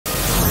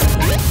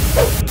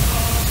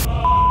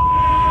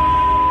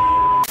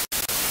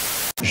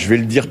vais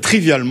le dire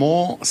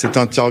trivialement, cette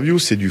interview,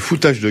 c'est du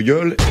foutage de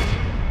gueule.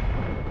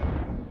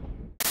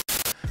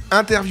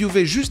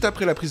 Interviewé juste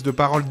après la prise de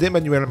parole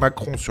d'Emmanuel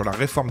Macron sur la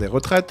réforme des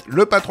retraites,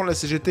 le patron de la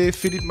CGT,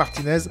 Philippe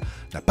Martinez,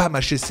 n'a pas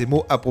mâché ses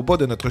mots à propos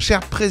de notre cher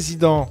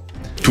président.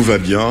 Tout va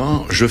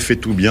bien, je fais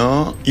tout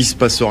bien, il se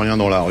passe rien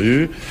dans la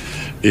rue,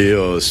 et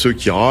ceux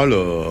qui râlent,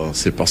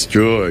 c'est parce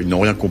qu'ils n'ont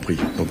rien compris.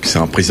 Donc c'est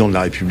un président de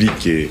la République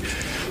qui est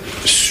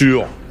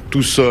sûr,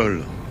 tout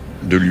seul,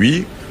 de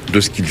lui, de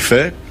ce qu'il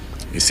fait,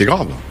 et c'est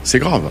grave, c'est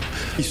grave.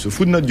 Il se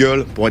fout de notre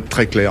gueule, pour être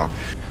très clair.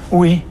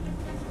 Oui,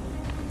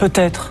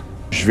 peut-être.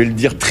 Je vais le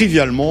dire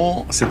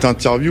trivialement, cette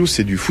interview,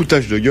 c'est du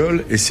foutage de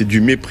gueule et c'est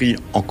du mépris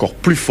encore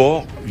plus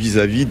fort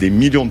vis-à-vis des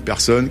millions de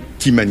personnes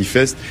qui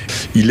manifestent.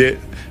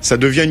 Ça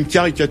devient une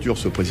caricature,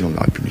 ce président de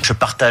la République. Je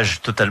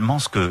partage totalement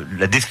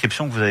la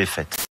description que vous avez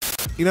faite.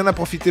 Il en a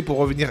profité pour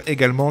revenir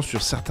également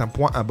sur certains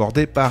points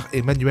abordés par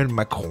Emmanuel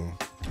Macron.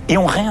 Et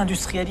on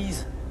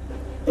réindustrialise.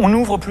 On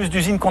ouvre plus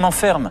d'usines qu'on en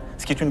ferme,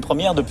 ce qui est une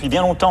première depuis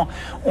bien longtemps.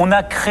 On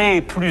a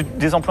créé plus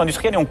des emplois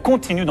industriels et on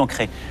continue d'en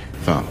créer.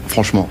 Enfin,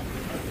 franchement,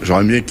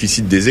 j'aurais aimé qu'il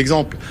cite des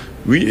exemples.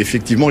 Oui,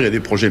 effectivement, il y a des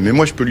projets. Mais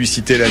moi, je peux lui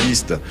citer la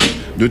liste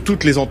de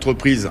toutes les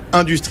entreprises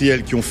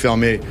industrielles qui ont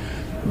fermé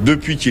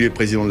depuis qu'il est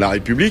président de la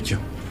République.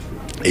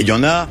 Et il y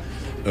en a,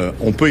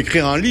 on peut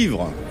écrire un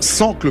livre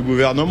sans que le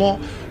gouvernement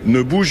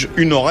ne bouge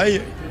une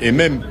oreille, et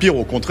même pire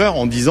au contraire,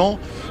 en disant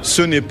 «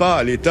 ce n'est pas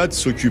à l'État de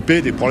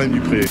s'occuper des problèmes du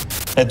privé ».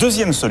 La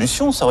deuxième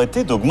solution, ça aurait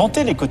été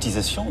d'augmenter les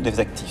cotisations des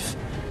actifs.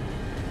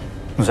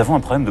 Nous avons un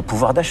problème de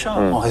pouvoir d'achat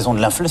en raison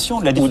de l'inflation,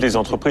 de la Ou des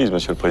entreprises,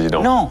 Monsieur le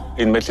Président. Non.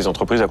 Et de mettre les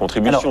entreprises à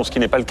contribution, ce qui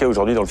n'est pas le cas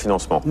aujourd'hui dans le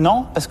financement.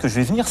 Non, parce que je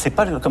vais venir, c'est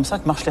pas comme ça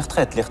que marchent les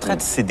retraites. Les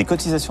retraites, c'est des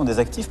cotisations des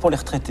actifs pour les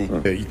retraités.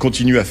 Il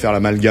continue à faire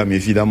l'amalgame,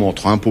 évidemment,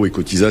 entre impôts et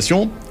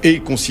cotisations, et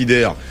il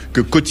considère que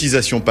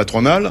cotisation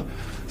patronale,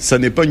 ça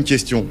n'est pas une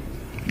question.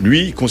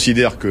 Lui, il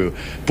considère que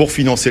pour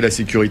financer la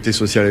sécurité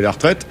sociale et la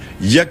retraite,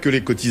 il n'y a que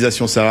les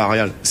cotisations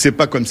salariales. C'est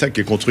pas comme ça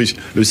qu'est construit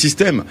le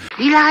système.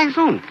 Il a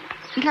raison.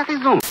 Il a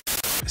raison.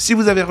 Si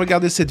vous avez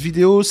regardé cette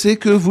vidéo, c'est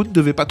que vous ne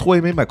devez pas trop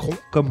aimer Macron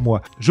comme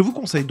moi. Je vous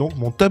conseille donc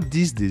mon top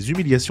 10 des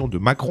humiliations de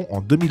Macron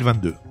en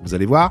 2022. Vous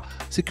allez voir,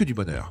 c'est que du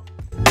bonheur.